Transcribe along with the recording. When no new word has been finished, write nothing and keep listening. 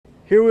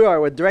Here we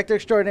are with director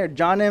extraordinaire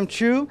Jon M.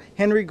 Chu,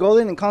 Henry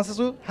Golden, and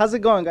Constance. How's it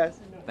going, guys?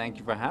 Thank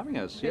you for having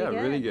us. Pretty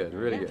good. Really good,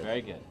 really good.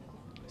 Very good.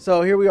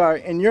 So here we are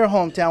in your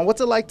hometown.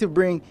 What's it like to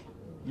bring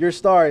your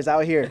stars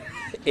out here?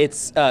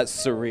 It's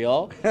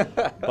surreal,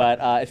 but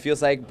it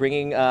feels like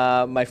bringing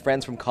my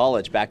friends from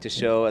college back to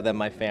show them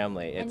my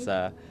family. It's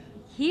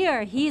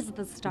Here, he's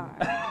the star.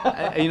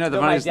 You know, the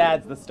so my funniest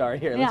dad's the star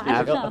here. Let's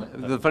Yeah. be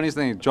real. the funniest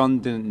thing, John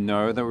didn't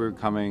know that we were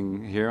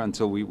coming here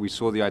until we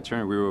saw the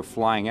itinerary. We were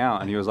flying out,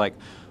 and he was like,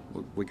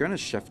 "We're going to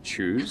Chef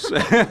Chu's,"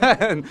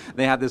 and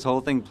they had this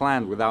whole thing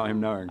planned without him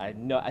knowing. I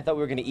know. I thought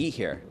we were going to eat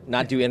here,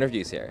 not do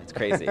interviews here. It's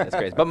crazy. It's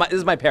crazy. But this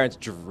is my parents'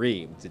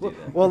 dream to do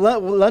this. Well,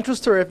 lunch was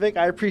terrific.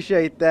 I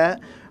appreciate that.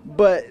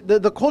 But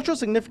the cultural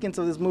significance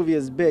of this movie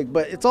is big.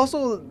 But it's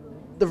also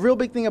the real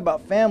big thing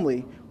about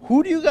family.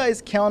 Who do you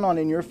guys count on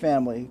in your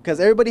family? Because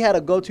everybody had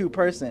a go-to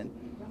person.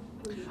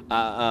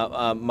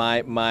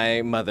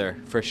 My mother,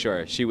 for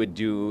sure. She would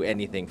do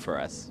anything for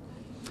us.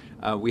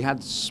 We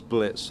had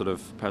split sort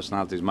of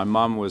personalities. My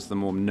mum was the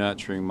more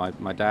nurturing.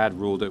 My dad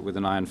ruled it with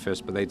an iron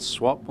fist, but they'd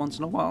swap once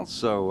in a while.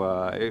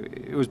 So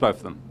it was both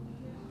of them.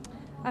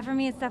 For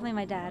me, it's definitely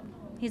my dad.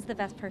 He's the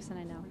best person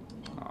I know.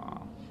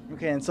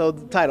 Okay, and so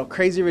the title,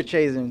 Crazy Rich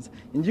Asians.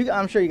 And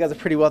I'm sure you guys are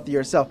pretty wealthy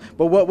yourself.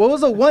 But what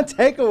was the one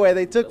takeaway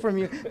they took from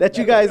you that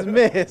you guys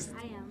missed?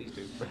 I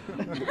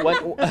am.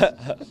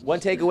 One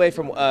takeaway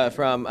from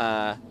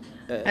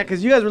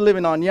Because you guys were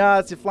living on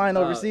yachts, you're flying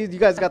overseas, you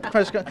guys got the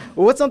pressure.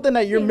 Well, what's something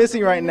that you're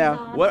missing right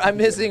now? What I'm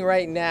missing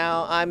right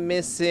now, I'm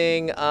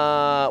missing.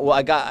 Well,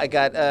 I got.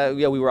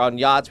 Yeah, we were on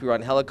yachts, we were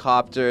on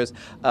helicopters.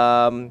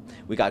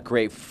 We got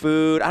great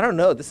food. I don't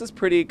know. This is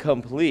pretty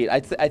complete. I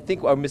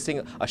think I'm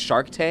missing a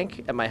Shark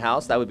Tank at my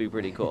house. That would be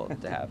pretty cool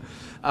to have.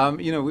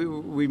 You know,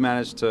 we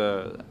managed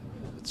to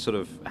sort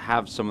of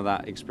have some of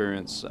that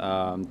experience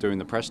during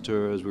the press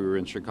tours. We were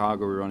in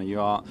Chicago, we were on a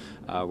yacht,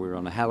 we were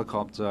on a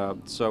helicopter.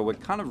 So we're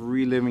kind of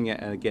reliving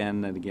it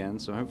again and again.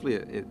 So hopefully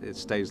it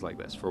stays like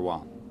this for a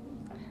while.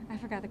 I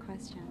forgot the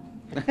question.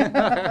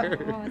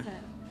 What was it?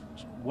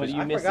 What are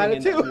you I missing? forgot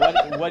it too.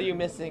 What are you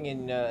missing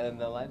in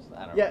the life?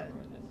 I don't Yeah,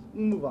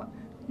 know. move on.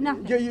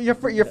 Nothing.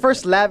 Your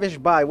first lavish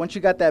buy, once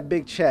you got that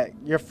big check,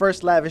 your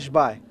first lavish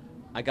buy.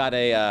 I got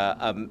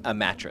a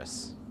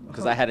mattress.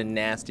 Because I had a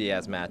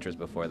nasty-ass mattress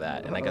before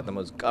that, and I got the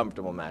most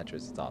comfortable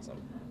mattress. It's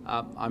awesome.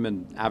 I'm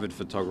an avid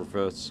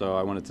photographer, so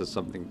I wanted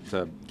something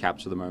to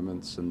capture the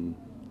moments and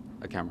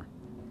a camera.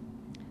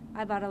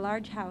 I bought a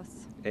large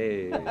house.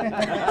 Hey.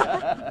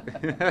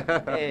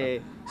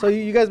 Hey. So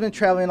you guys been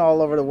traveling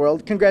all over the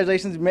world.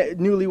 Congratulations,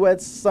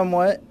 newlyweds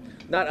somewhat.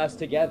 Not us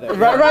together.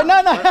 Right,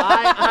 no.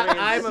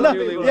 I'm a No,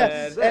 newlywed.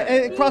 yes,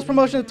 and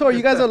cross-promotional tour.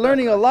 You guys are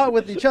learning a lot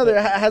with each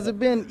other. Has it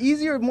been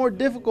easier or more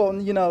difficult?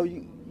 And, you know,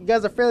 you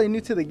guys are fairly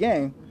new to the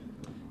game.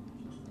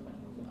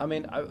 I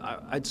mean,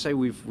 I'd say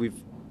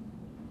we've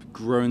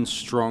grown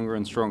stronger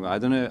and stronger. I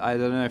don't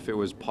know if it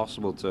was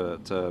possible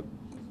to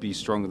be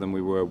stronger than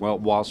we were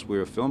whilst we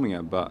were filming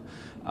it, but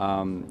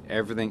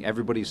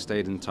everybody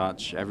stayed in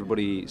touch.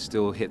 Everybody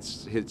still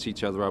hits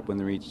each other up when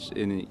they're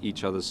in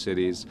each other's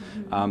cities.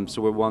 So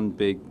we're one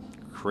big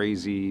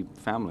crazy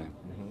family.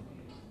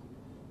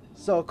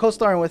 So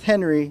co-starring with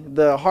Henry,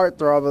 the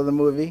heartthrob of the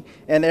movie,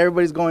 and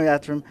everybody's going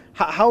after him.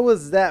 How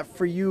was that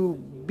for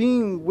you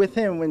being with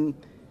him when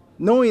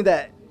knowing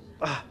that?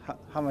 How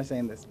am I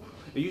saying this?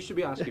 You should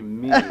be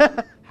asking me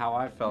how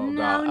I felt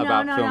No,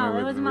 about no,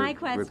 filming it was my with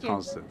question.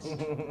 Constance.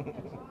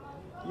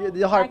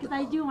 The heart. Because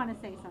I do want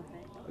to say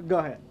something. Go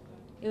ahead.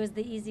 It was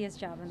the easiest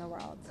job in the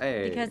world.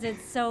 Hey. Because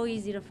it's so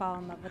easy to fall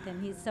in love with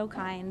him. He's so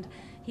kind.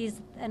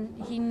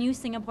 He knew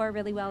Singapore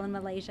really well in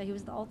Malaysia. He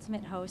was the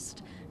ultimate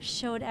host.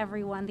 Showed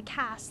everyone, the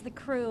cast, the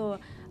crew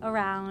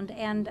around,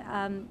 and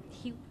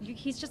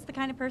he's just the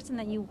kind of person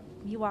that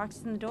he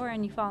walks in the door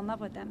and you fall in love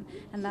with him,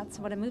 and that's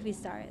what a movie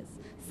star is.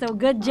 So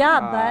good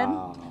job,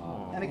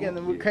 bud. And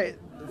again,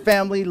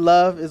 family,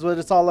 love is what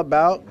it's all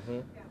about.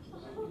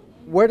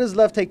 Where does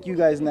love take you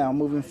guys now,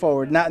 moving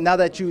forward? Now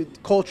that you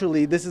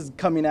culturally, this is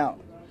coming out.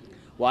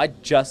 Well, I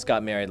just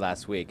got married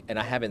last week, and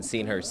I haven't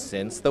seen her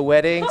since the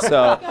wedding,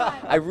 so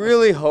I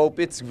really hope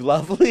it's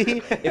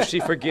lovely if she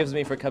forgives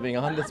me for coming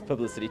on this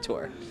publicity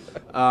tour.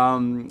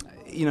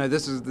 You know,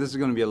 this is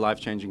going to be a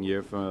life-changing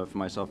year for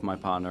myself and my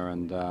partner,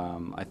 and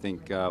I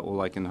think all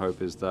I can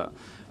hope is that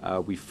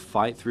we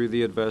fight through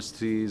the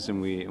adversities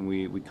and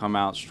we come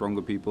out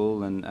stronger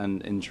people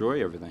and enjoy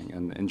everything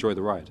and enjoy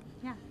the ride.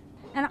 Yeah.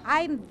 And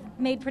I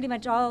made pretty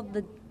much all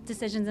the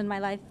decisions in my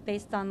life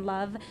based on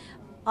love.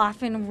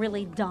 Often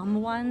really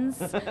dumb ones.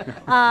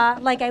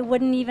 Like I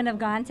wouldn't even have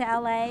gone to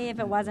LA if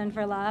it wasn't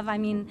for love. I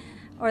mean,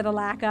 or the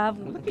lack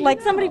of.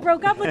 Like somebody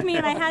broke up with me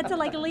and I had to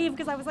like leave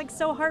because I was like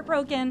so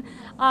heartbroken.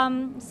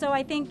 So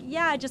I think,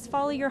 yeah, just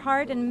follow your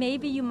heart and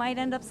maybe you might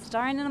end up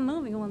starring in a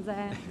movie one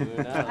day.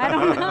 I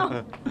don't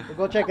know.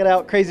 Go check it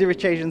out. Crazy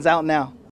Rich Asians out now.